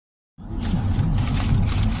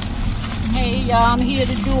Hey y'all, I'm here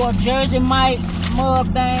to do a Jersey Mike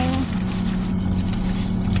mukbang.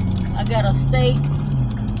 I got a steak,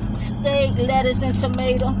 lettuce and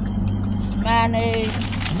tomato, mayonnaise.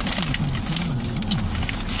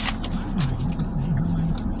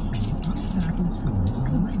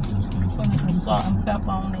 Putting some salt and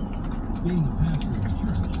pepper on it. Being a pastor of a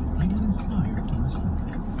church, I get inspired from the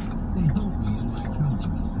scriptures. They help me in my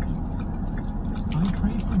counseling sessions. I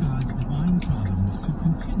pray for God's divine providence to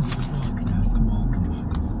continue the broadcast to all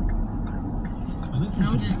nations.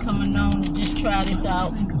 I'm just coming on to just try this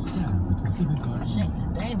out. Thank the staff at Pacific Garden.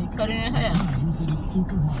 Dang, they cut it in half. At times it is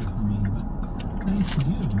super hard for me, but thanks to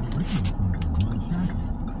you, the radio program on Shackle,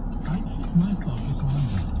 I keep my focus on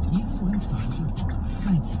God, even when times are hard.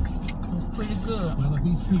 Thank you. It's pretty good. Well, if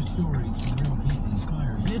these two stories can real deep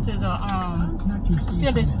inspire you, This is a contact your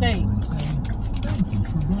Chili steak. and say, thank you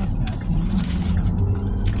for broadcasting.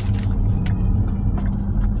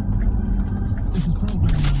 This is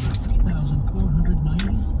program number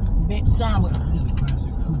 3490. big sandwich. In the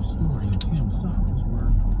classic true story of Tim Summers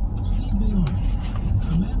were Steve Bjorn,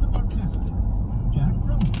 Amanda Marquesca, Jack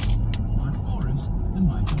Brumley, Mark Forrest, and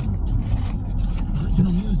Michael Root.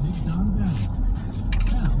 Original music, Don Valley.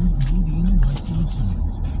 Sound, Medina Wesley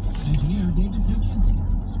Simmons. Engineer, David Duchinski.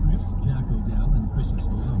 Script, Jack Odell and Chris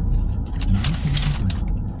Spallone. And I'm Tim Brown.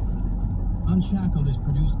 Unshackled is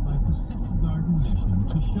produced by Pacific Garden Mission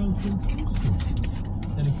to show through true stories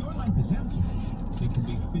that if your life is empty, it can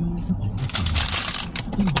be filled to overflow.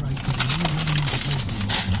 Please write to the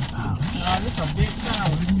Oh, this is a big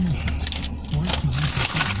sandwich.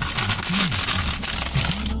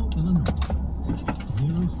 Chicago, Illinois,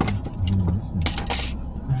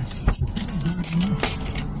 60607. That's Pacific Garden Mission,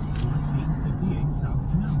 1458 South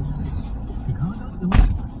Canal Street, Chicago,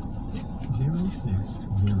 Illinois,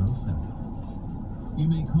 60607. You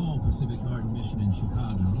may call Pacific Garden Mission in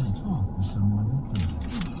Chicago and talk to someone who cares.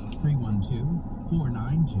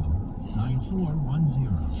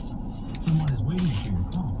 312-492-9410. Someone is waiting for your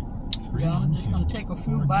call. Yeah, I'm just gonna take a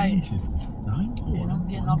few bites. And I'm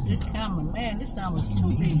getting off this camera. Man, this sandwich is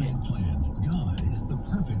too big. Plans. God is the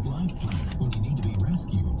perfect life plan. When you need to be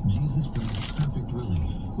rescued, Jesus brings perfect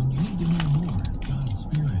relief. When you need to know more, God's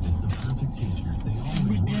Spirit is the perfect teacher. They always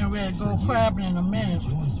We're getting ready to go crabbing in a minute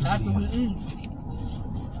after we eat.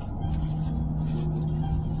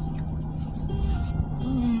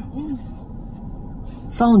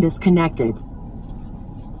 Phone disconnected.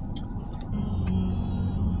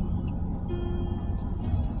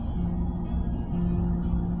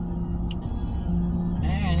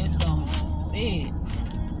 Man, it's so big.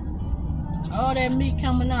 All that meat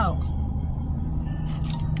coming out.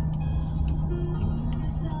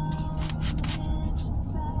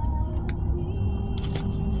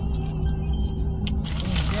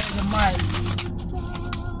 There's the mic.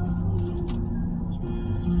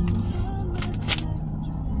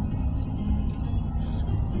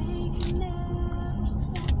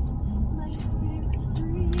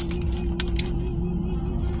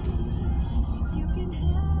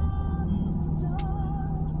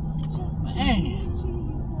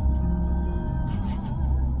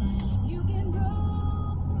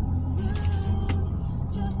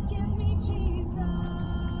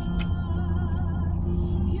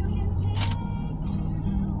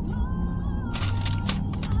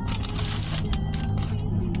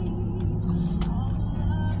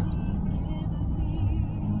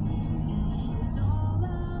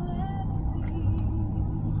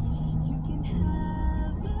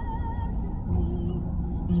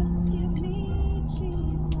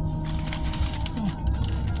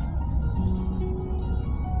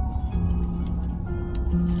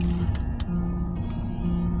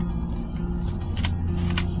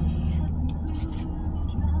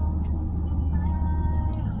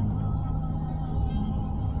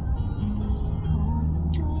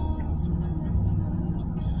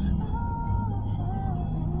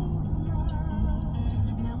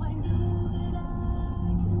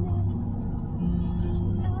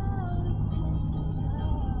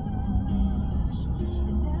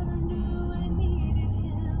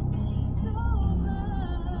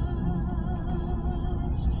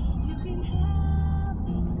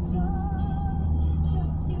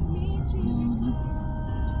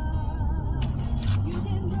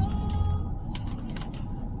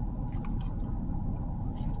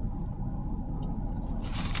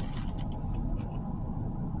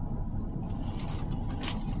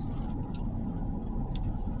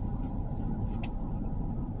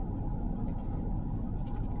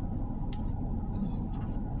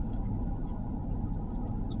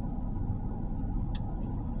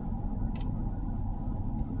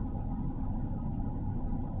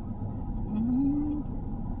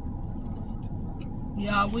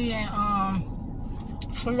 Yeah, we in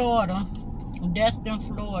Florida, Destin,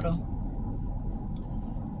 Florida.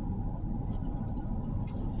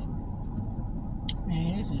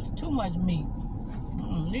 Man, this is too much meat. I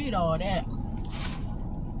don't need all that.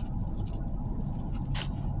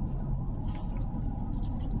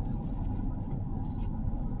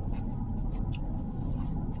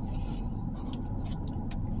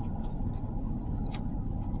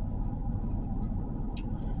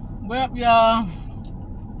 Well, y'all,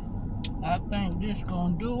 I think this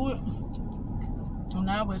gonna do it. And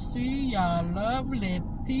I will see y'all lovely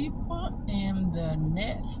people in the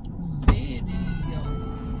next video.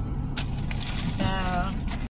 Bye.